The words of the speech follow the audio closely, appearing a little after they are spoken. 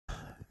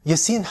You've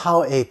seen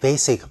how a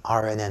basic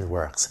RNN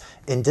works.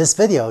 In this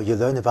video, you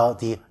learn about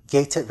the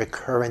Gated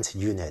Recurrent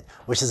Unit,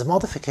 which is a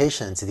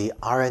modification to the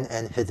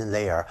RNN hidden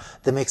layer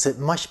that makes it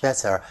much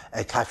better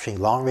at capturing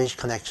long-range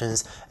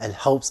connections and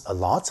helps a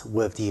lot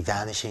with the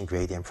vanishing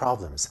gradient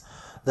problems.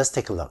 Let's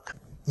take a look.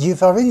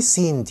 You've already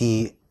seen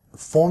the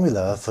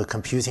formula for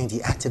computing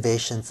the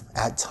activation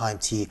at time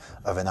t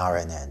of an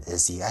RNN.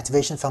 Is the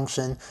activation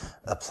function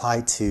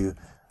applied to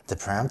the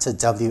parameter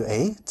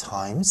WA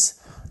times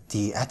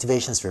the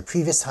activations for a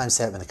previous time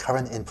step and the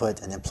current input,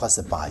 and then plus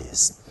a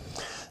bias.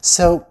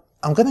 So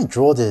I'm going to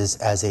draw this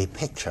as a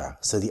picture.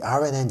 So the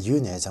RNN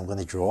unit I'm going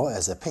to draw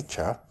as a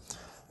picture,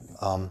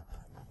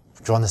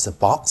 drawn as a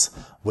box,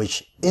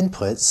 which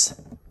inputs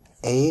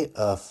A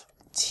of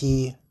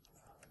t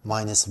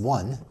minus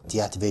 1, the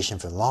activation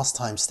for the last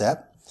time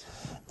step,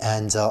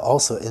 and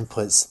also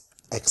inputs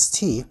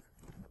xt,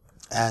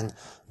 and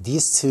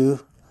these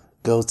two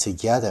go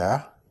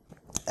together.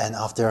 And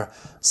after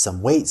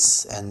some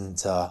weights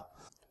and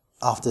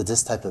after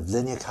this type of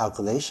linear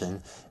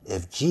calculation,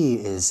 if G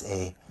is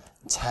a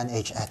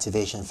tanh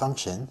activation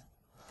function,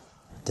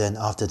 then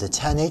after the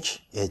tanh,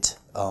 it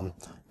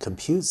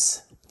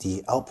computes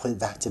the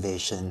output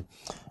activation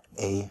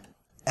A,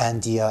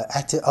 and the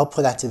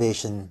output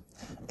activation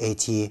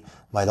AT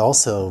might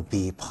also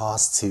be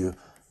passed to,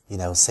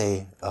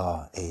 say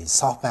a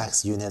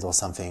softmax unit or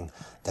something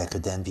that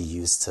could then be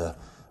used to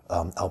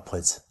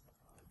output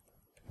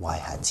y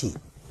hat t.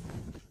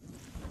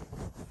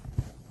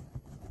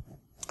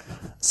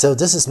 So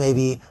this is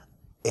maybe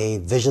a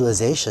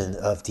visualization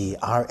of the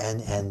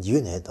RNN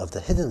unit, of the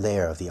hidden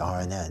layer of the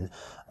RNN,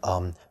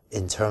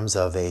 in terms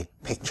of a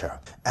picture.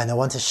 And I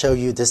want to show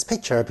you this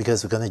picture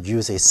because we're going to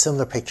use a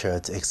similar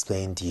picture to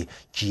explain the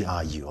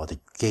GRU, or the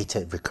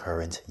Gated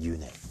Recurrent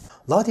Unit.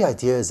 A lot of the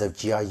ideas of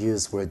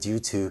GRUs were due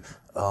to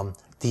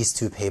these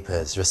two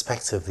papers,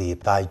 respectively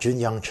by Yu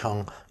Young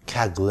Chang,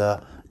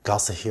 Kagawa,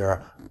 Gaza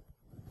Hera,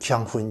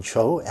 Kyung-Hoon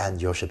Cho,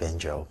 and Yosha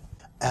Banjo.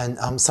 And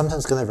I'm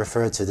sometimes going to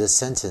refer to this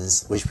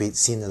sentence, which we've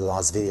seen in the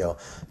last video,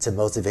 to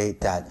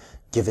motivate that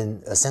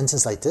given a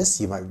sentence like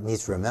this, you might need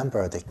to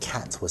remember the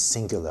cat was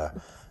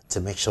singular to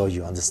make sure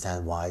you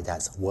understand why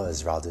that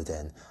was rather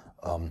than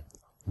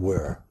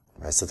were.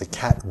 Right? So the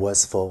cat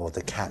was full, or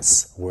the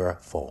cats were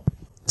full.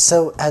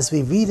 So as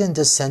we read in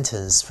this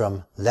sentence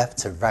from left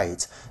to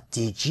right,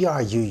 the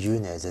GRU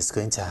unit is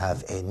going to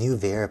have a new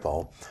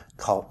variable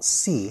called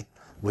C,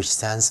 which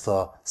stands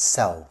for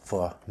cell,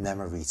 for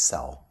memory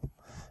cell.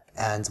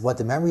 And what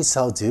the memory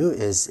cell do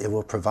is it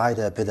will provide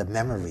a bit of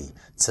memory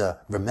to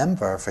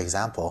remember, for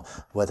example,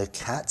 whether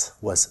cat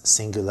was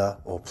singular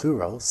or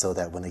plural, so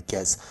that when it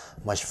gets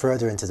much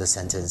further into the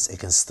sentence, it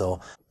can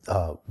still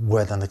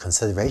word under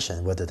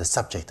consideration whether the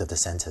subject of the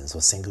sentence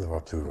was singular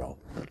or plural.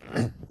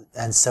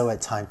 And so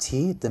at time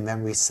t, the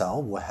memory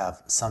cell will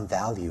have some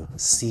value,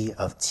 C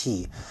of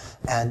t.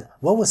 And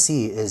what we'll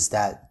see is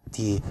that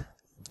the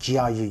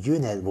GRU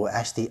unit will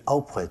actually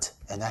output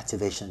an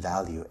activation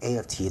value, A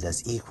of t,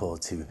 that's equal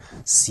to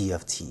C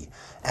of t.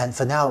 And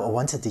for now, I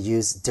wanted to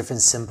use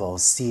different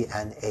symbols, C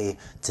and A,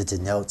 to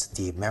denote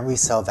the memory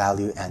cell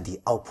value and the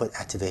output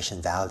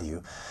activation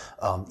value,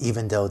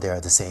 even though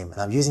they're the same. And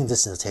I'm using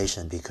this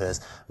notation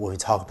because when we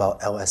talk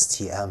about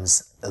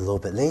LSTMs a little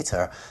bit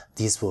later,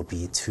 these will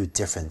be two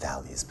different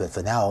values. But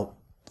for now,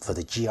 for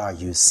the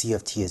GRU, C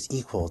of t is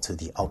equal to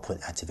the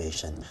output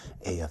activation,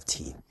 A of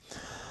t.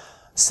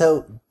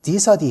 So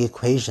these are the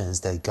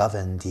equations that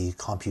govern the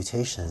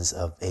computations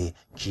of a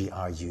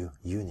GRU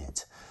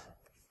unit.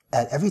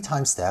 At every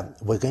time step,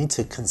 we're going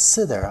to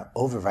consider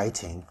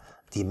overwriting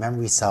the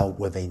memory cell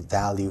with a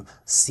value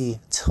C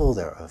tilde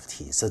of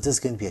t. So this is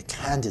going to be a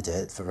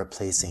candidate for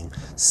replacing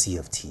C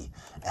of t.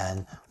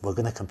 And we're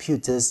going to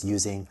compute this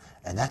using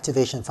an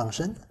activation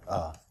function,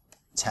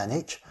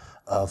 tanh,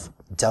 of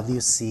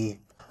WC.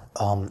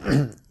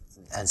 And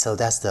so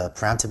that's the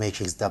parameter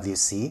matrix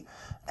WC,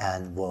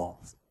 and we'll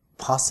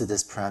pass to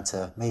this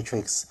parameter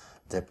matrix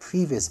the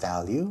previous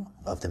value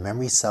of the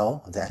memory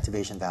cell, the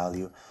activation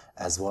value,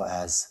 as well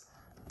as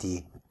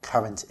the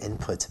current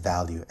input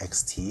value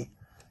xt,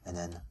 and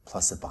then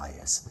plus a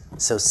bias.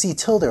 So C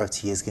tilde of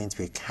t is going to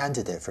be a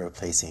candidate for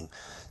replacing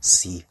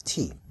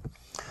Ct.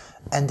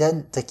 And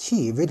then the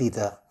key, really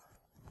the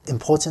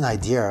important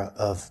idea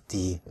of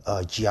the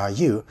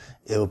GRU,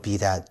 it will be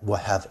that we'll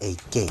have a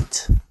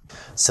gate.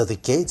 So the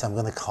gate I'm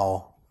going to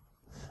call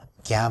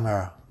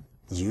gamma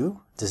u.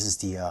 This is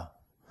the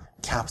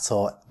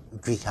capital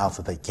Greek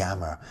alphabet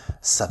gamma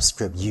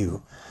subscript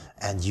u,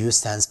 and u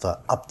stands for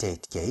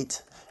update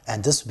gate,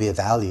 and this will be a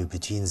value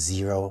between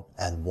 0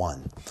 and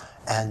 1.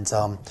 And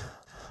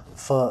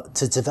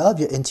to develop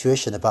your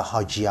intuition about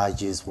how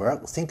GRUs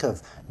work, think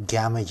of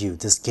gamma u,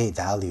 this gate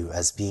value,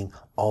 as being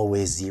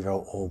always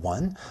 0 or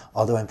 1,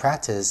 although in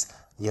practice,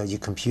 you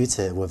compute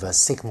it with a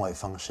sigmoid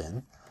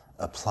function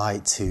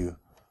applied to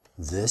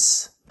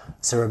this.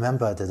 So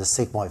remember that the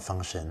sigmoid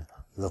function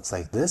looks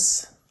like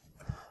this.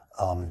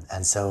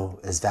 And so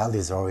its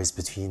values are always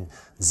between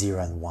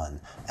 0 and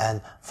 1.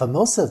 And for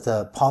most of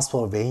the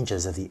possible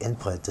ranges of the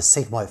input, the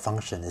sigmoid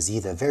function is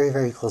either very,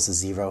 very close to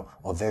 0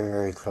 or very,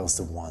 very close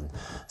to 1.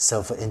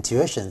 So for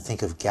intuition,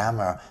 think of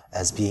gamma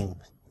as being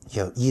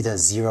either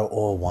 0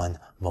 or 1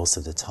 most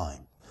of the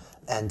time.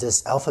 And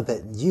this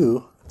alphabet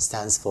U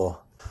stands for,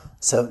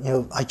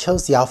 so I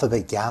chose the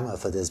alphabet gamma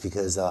for this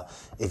because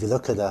if you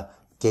look at a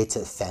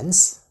gated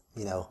fence,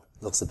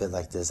 looks a bit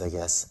like this, I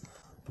guess,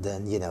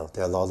 then there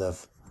are a lot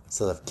of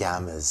sort of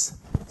gammas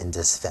in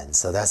this fence.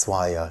 So that's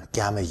why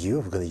gamma U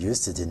we're going to use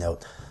to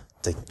denote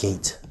the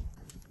gate.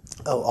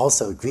 Oh,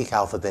 also Greek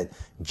alphabet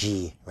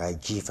G, right?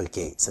 G for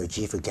gate. So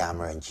G for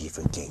gamma and G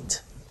for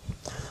gate.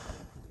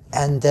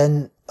 And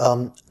then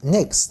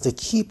next, the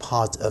key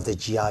part of the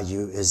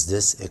GRU is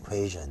this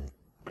equation,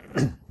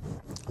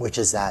 which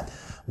is that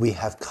we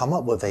have come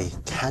up with a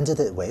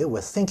candidate way.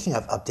 We're thinking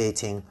of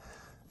updating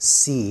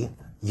C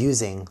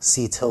using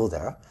C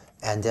tilde,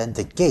 and then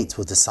the gate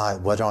will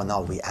decide whether or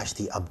not we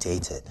actually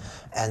update it.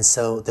 And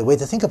so the way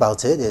to think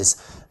about it is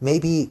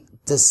maybe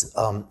this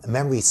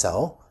memory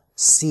cell,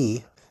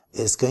 C,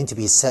 is going to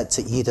be set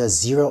to either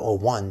 0 or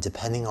 1,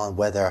 depending on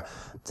whether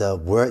the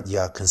word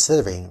you're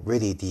considering,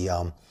 really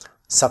the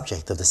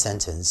subject of the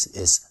sentence,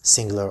 is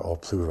singular or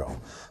plural.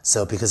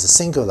 So because it's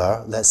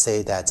singular, let's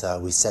say that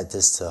we set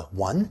this to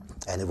 1,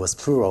 and it was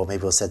plural,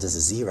 maybe we'll set this to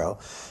 0,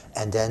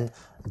 and then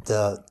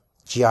the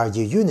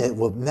GRU unit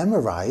will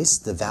memorize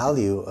the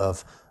value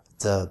of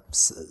the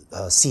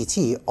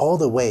CT all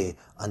the way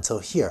until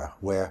here,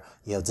 where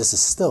this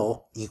is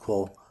still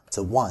equal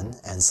to 1,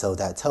 and so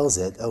that tells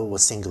it, oh, it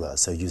was singular,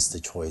 so use the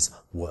choice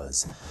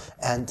was.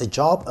 And the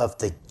job of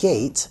the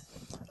gate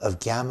of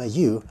gamma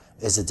U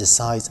is to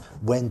decide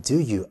when do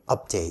you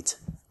update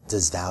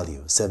this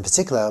value. So in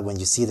particular, when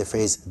you see the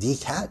phrase the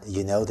cat,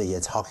 you know that you're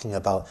talking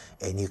about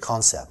a new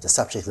concept. The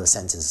subject of the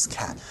sentence is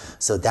cat.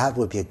 So that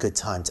would be a good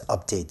time to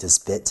update this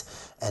bit.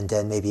 And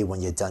then maybe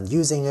when you're done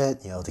using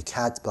it, the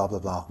cat blah blah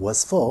blah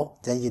was full,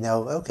 then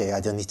okay, I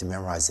don't need to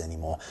memorize it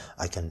anymore.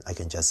 I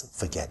can just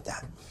forget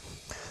that.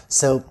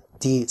 So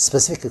the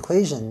specific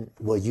equation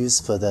we'll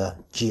use for the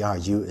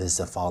GRU is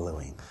the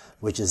following,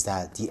 which is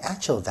that the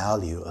actual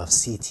value of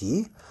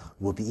CT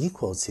will be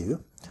equal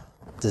to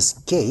this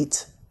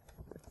gate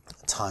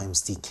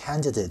times the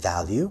candidate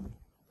value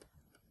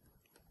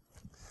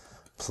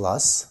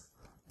plus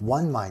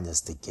 1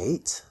 minus the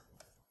gate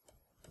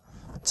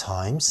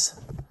times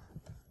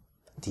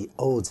the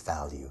old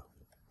value,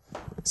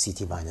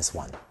 CT minus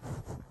 1.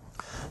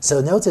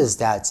 So notice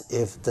that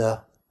if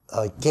the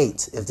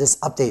gate, if this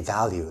update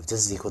value, if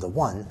this is equal to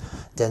 1,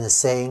 then it's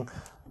saying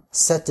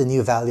set the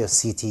new value of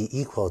CT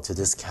equal to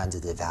this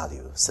candidate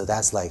value. So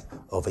that's like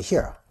over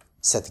here.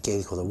 Set the gate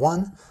equal to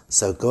 1,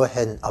 so go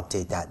ahead and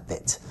update that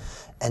bit.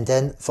 And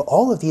then for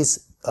all of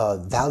these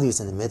values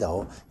in the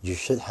middle, you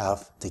should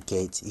have the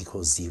gate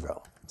equals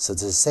 0. So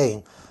this is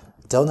saying,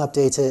 don't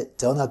update it,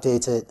 don't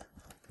update it,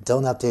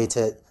 don't update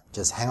it,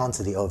 just hang on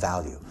to the old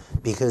value.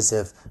 Because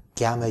if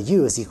gamma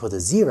U is equal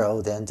to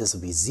 0, then this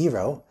will be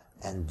 0,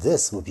 and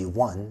this will be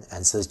 1,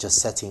 and so it's just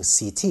setting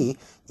CT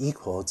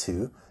equal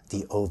to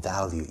the old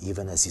value,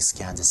 even as you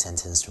scan the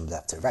sentence from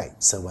left to right.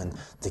 So when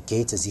the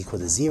gate is equal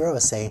to 0,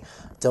 it's saying,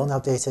 don't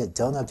update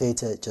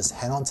it, just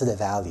hang on to the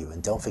value,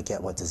 and don't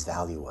forget what this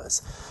value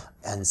was.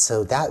 And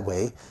so that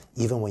way,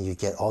 even when you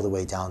get all the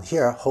way down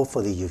here,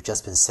 hopefully you've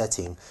just been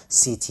setting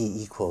CT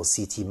equals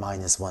CT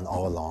minus 1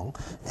 all along,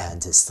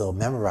 and it still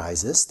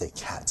memorizes that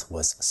cat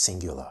was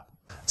singular.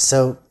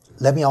 So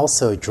let me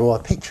also draw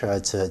a picture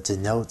to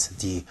denote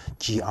the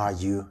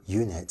GRU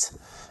unit.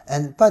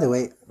 And by the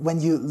way,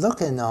 when you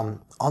look in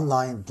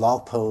online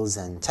blog posts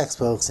and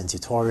textbooks and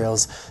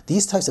tutorials,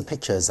 these types of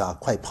pictures are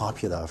quite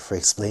popular for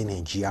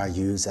explaining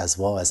GRUs, as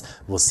well as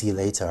we'll see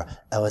later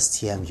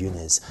LSTM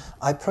units.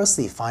 I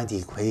personally find the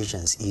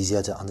equations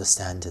easier to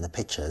understand than the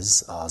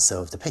pictures,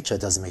 so if the picture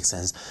doesn't make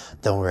sense,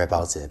 don't worry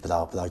about it, but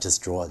I'll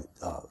just draw it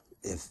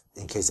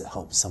in case it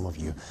helps some of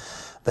you.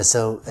 But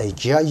so a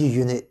GRU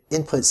unit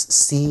inputs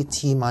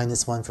CT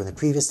minus 1 from the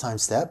previous time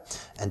step,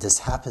 and this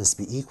happens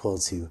to be equal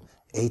to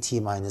AT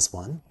minus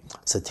 1.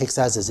 So it takes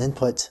that as its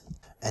input,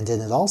 and then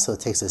it also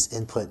takes as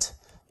input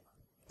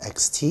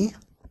XT.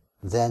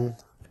 Then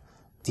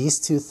these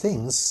two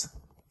things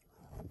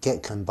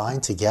get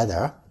combined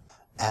together,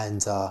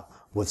 and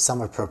with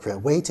some appropriate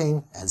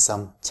weighting and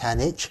some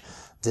tanh,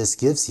 this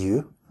gives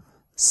you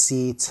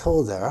C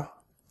tilde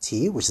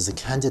T, which is a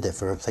candidate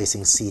for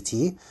replacing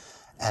CT.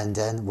 And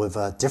then with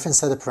a different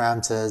set of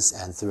parameters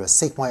and through a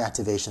sigmoid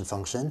activation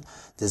function,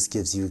 this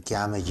gives you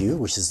gamma U,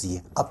 which is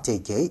the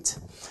update gate.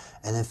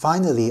 And then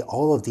finally,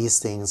 all of these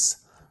things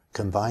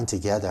combine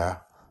together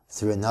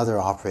through another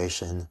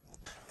operation.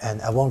 And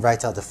I won't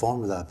write out the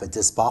formula, but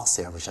this box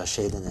here, which I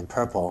shaded in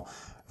purple,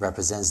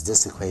 represents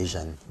this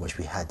equation, which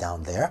we had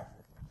down there.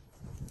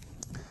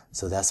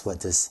 So that's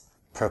what this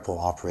purple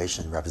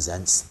operation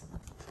represents.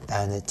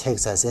 And it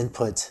takes as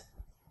input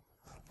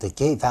the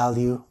gate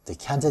value, the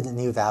candidate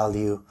new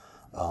value,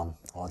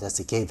 or that's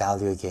the gate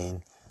value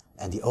again,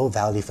 and the old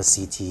value for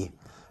CT,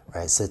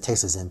 right? So it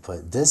takes as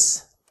input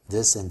this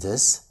this and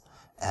this,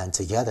 and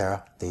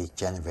together they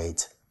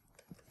generate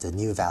the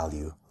new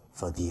value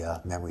for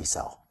the memory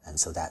cell. And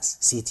so that's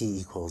CT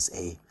equals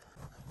A.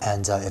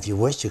 And if you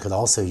wish, you could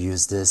also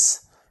use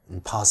this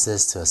and pass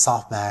this to a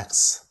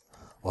softmax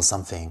or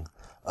something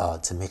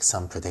to make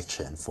some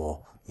prediction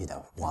for, YT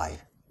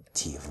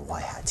or Y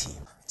hat T.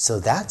 So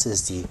that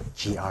is the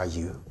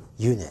GRU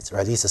unit, or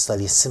at least a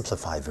slightly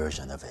simplified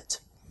version of it.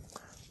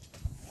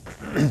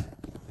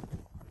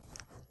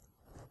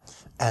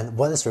 And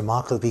what it's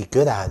remarkably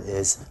good at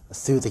is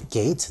through the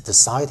gate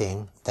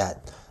deciding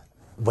that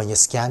when you're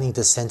scanning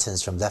the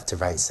sentence from left to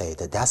right, say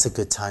that that's a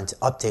good time to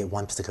update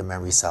one particular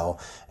memory cell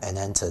and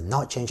then to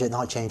not change it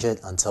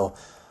until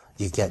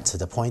you get to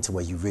the point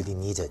where you really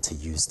need it to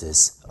use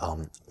this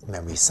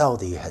memory cell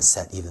that you had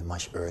set even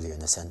much earlier in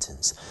the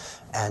sentence.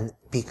 And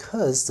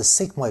because the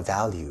sigmoid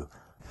value,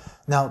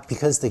 now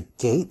because the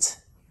gate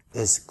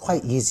is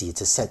quite easy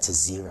to set to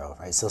 0,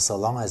 right? So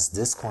long as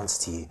this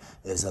quantity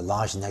is a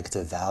large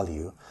negative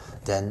value,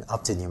 then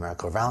up to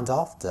numerical round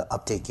off, the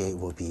update gate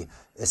will be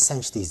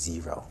essentially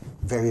 0.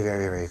 Very,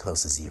 very, very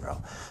close to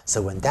 0.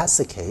 So when that's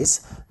the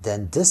case,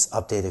 then this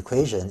update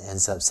equation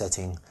ends up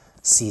setting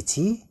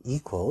CT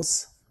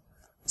equals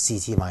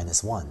CT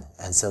minus 1.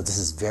 And so this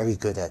is very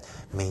good at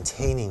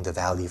maintaining the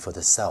value for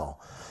the cell.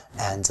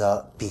 And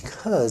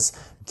because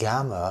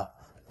gamma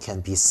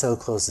can be so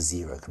close to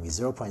 0, it can be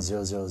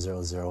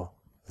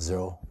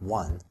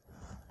 0.0000001,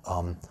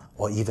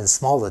 or even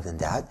smaller than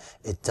that,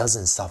 it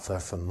doesn't suffer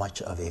from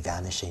much of a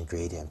vanishing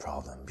gradient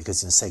problem,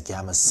 because you say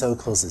gamma is so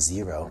close to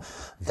 0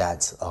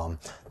 that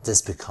this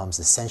becomes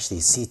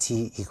essentially CT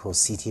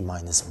equals CT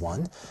minus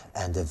 1,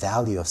 and the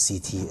value of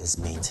CT is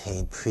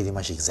maintained pretty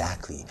much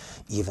exactly,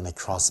 even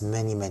across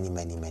many, many,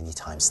 many, many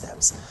time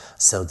steps.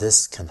 So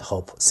this can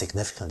help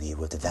significantly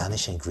with the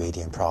vanishing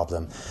gradient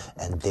problem,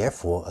 and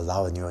therefore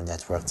allow a neural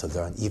network to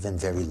learn even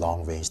very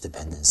long-range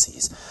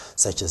dependencies,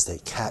 such as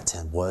that cat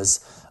and was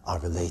are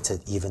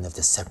related even if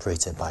they're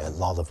separated by a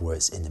lot of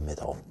words in the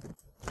middle.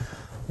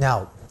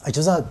 Now, I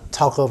just want to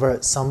talk over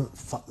some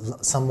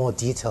more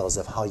details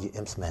of how you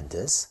implement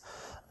this.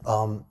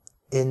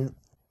 In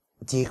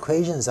the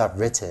equations I've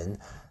written,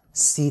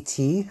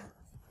 CT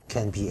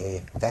can be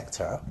a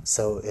vector.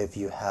 So if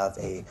you have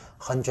a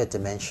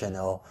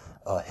 100-dimensional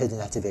hidden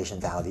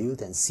activation value,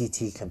 then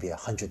CT can be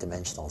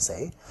 100-dimensional,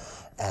 say.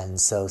 And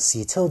so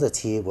C tilde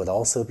T would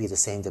also be the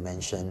same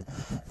dimension,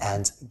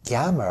 and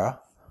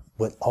gamma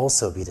would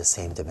also be the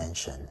same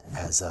dimension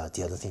as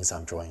the other things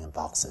I'm drawing in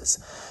boxes.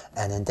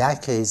 And in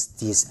that case,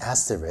 these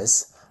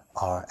asterisks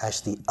are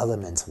actually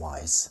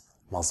element-wise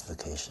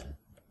multiplication.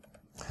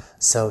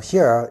 So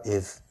here,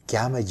 if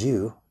gamma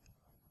u,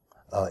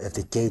 if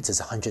the gate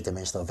is a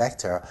 100-dimensional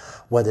vector,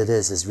 what it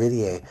is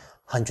really a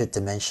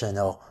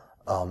 100-dimensional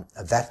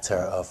vector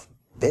of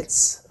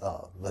bits.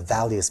 The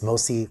value is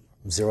mostly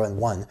 0 and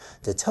 1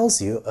 that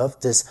tells you of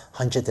this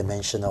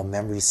 100-dimensional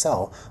memory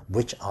cell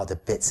which are the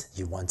bits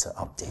you want to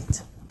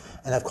update.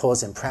 And of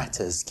course, in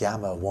practice,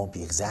 gamma won't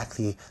be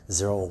exactly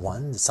 0 or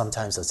 1.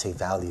 Sometimes it'll take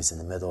values in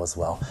the middle as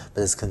well,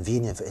 but it's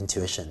convenient for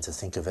intuition to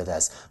think of it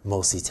as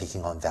mostly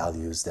taking on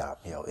values that are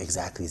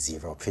exactly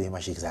 0, pretty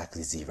much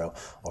exactly 0,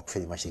 or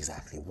pretty much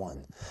exactly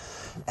 1.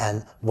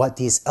 And what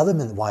these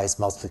element-wise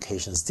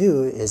multiplications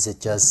do is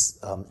it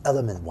just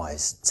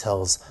element-wise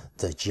tells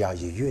the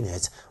GRU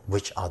unit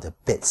which are the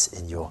bits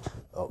in your,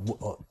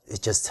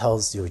 it just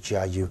tells your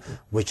GRU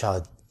which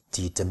are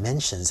the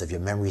dimensions of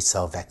your memory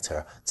cell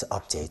vector to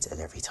update at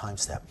every time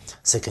step.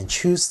 So you can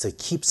choose to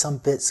keep some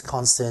bits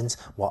constant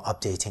while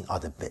updating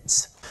other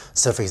bits.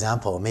 So for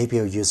example, maybe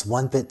you'll use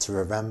one bit to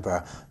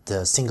remember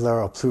the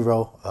singular or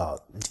plural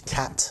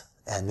cat,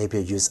 and maybe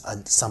you'll use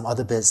some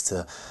other bits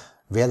to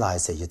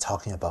realize that you're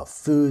talking about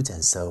food,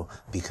 and so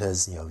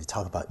because you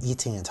talk about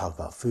eating and talk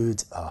about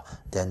food,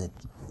 then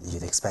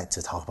you'd expect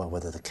to talk about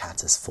whether the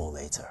cat is full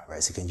later,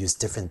 right? So you can use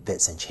different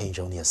bits and change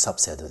only a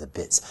subset of the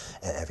bits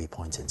at every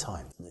point in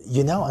time.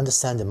 You now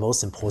understand the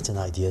most important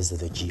ideas of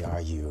the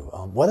GRU.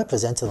 What I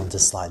presented on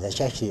this slide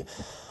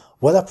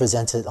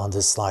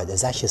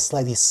is actually a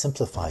slightly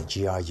simplified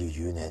GRU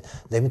unit.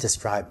 Let me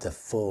describe the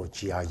full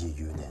GRU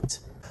unit.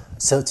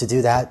 So to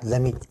do that,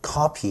 let me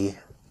copy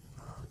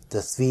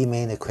the three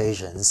main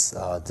equations,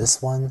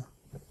 this one,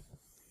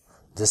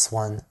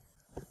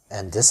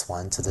 and this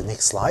one, to the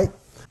next slide.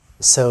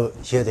 So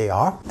here they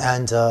are.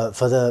 And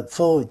for the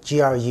full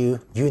GRU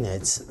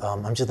unit,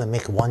 I'm just going to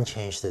make one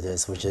change to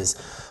this, which is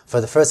for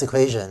the first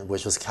equation,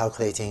 which was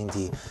calculating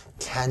the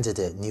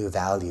candidate new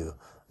value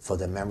for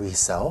the memory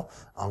cell,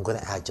 I'm going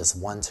to add just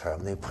one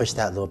term. Let me push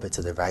that a little bit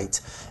to the right.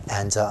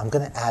 And I'm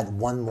going to add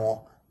one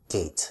more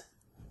gate.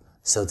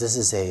 So this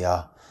is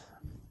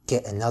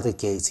another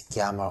gate,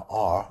 gamma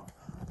R.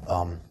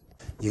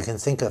 You can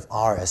think of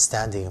R as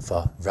standing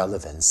for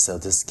relevance. So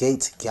this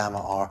gate,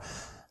 gamma R,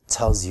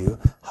 tells you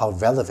how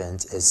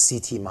relevant is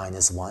CT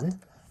minus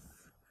 1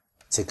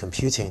 to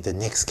computing the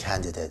next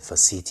candidate for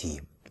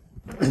CT.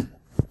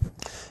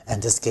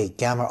 And this gate,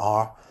 gamma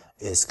R,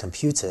 is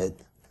computed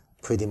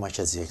pretty much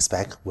as you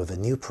expect with a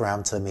new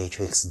parameter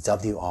matrix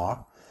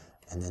WR,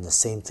 and then the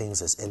same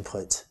things as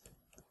input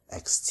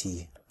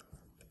xt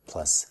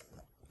plus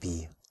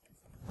br.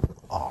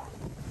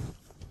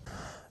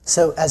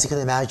 So as you can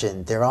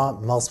imagine, there are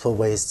multiple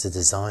ways to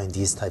design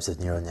these types of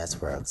neural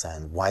networks.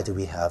 And why do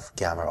we have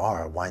gamma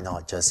r? Why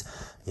not just,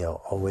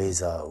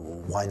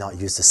 why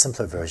not use the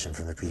simpler version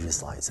from the previous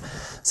slides?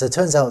 So it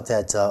turns out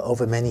that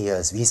over many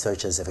years,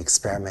 researchers have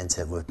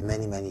experimented with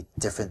many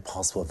different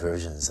possible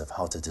versions of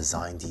how to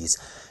design these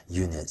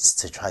units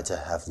to try to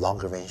have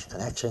longer range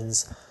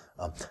connections,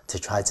 to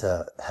try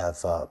to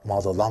have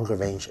model longer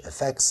range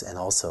effects, and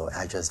also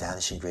address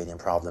vanishing gradient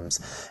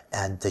problems.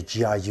 And the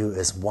GRU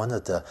is one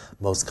of the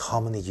most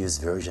commonly used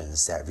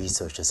versions that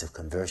researchers have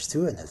converged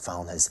to and have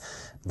found as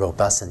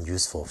robust and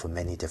useful for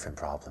many different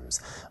problems.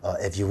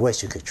 If you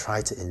wish, you could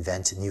try to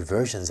invent new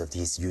versions of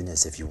these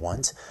units if you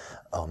want,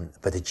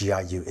 but the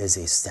GRU is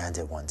a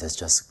standard one that's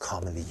just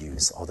commonly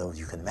used, although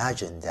you can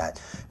imagine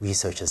that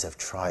researchers have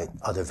tried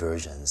other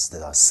versions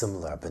that are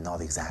similar but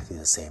not exactly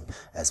the same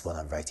as what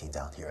I'm writing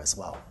down here as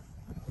well.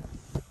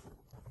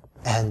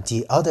 And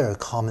the other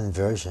common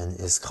version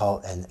is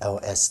called an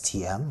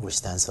LSTM, which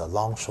stands for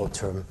long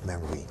short-term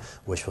memory,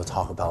 which we'll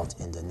talk about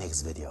in the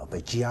next video.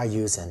 But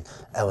GRUs and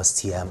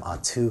LSTM are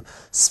two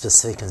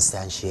specific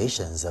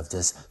instantiations of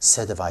this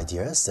set of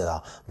ideas that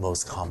are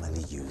most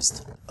commonly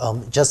used.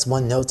 Just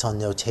one note on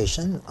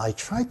notation. I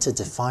tried to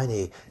define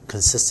a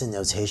consistent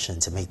notation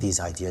to make these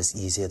ideas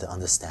easier to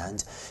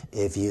understand.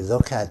 If you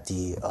look at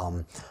the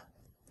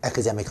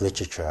academic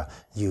literature,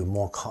 you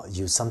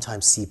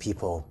sometimes see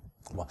people,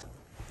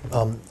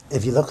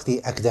 if you look at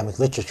the academic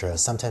literature,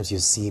 sometimes you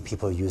see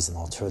people use an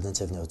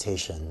alternative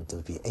notation. There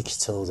would be H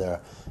tilde,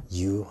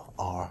 U,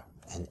 R,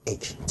 and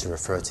H to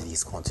refer to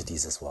these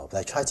quantities as well. But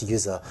I tried to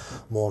use a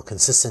more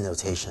consistent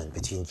notation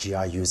between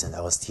GRUs and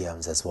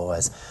LSTMs, as well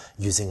as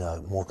using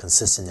a more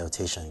consistent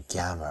notation,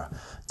 gamma,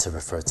 to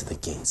refer to the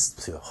gates,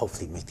 to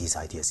hopefully make these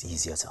ideas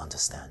easier to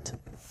understand.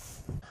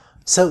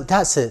 So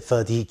that's it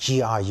for the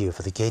GRU,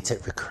 for the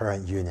Gated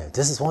Recurrent Unit.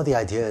 This is one of the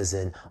ideas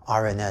in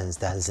RNNs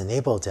that has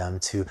enabled them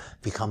to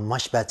become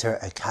much better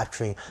at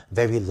capturing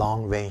very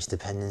long-range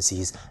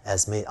dependencies,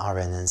 as made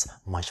RNNs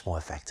much more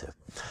effective.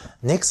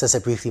 Next, as I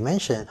briefly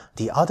mentioned,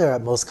 the other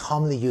most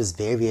commonly used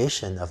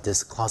variation of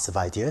this class of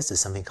ideas is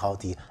something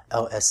called the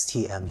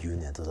LSTM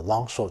unit, or the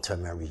long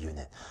short-term memory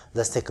unit.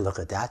 Let's take a look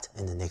at that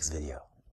in the next video.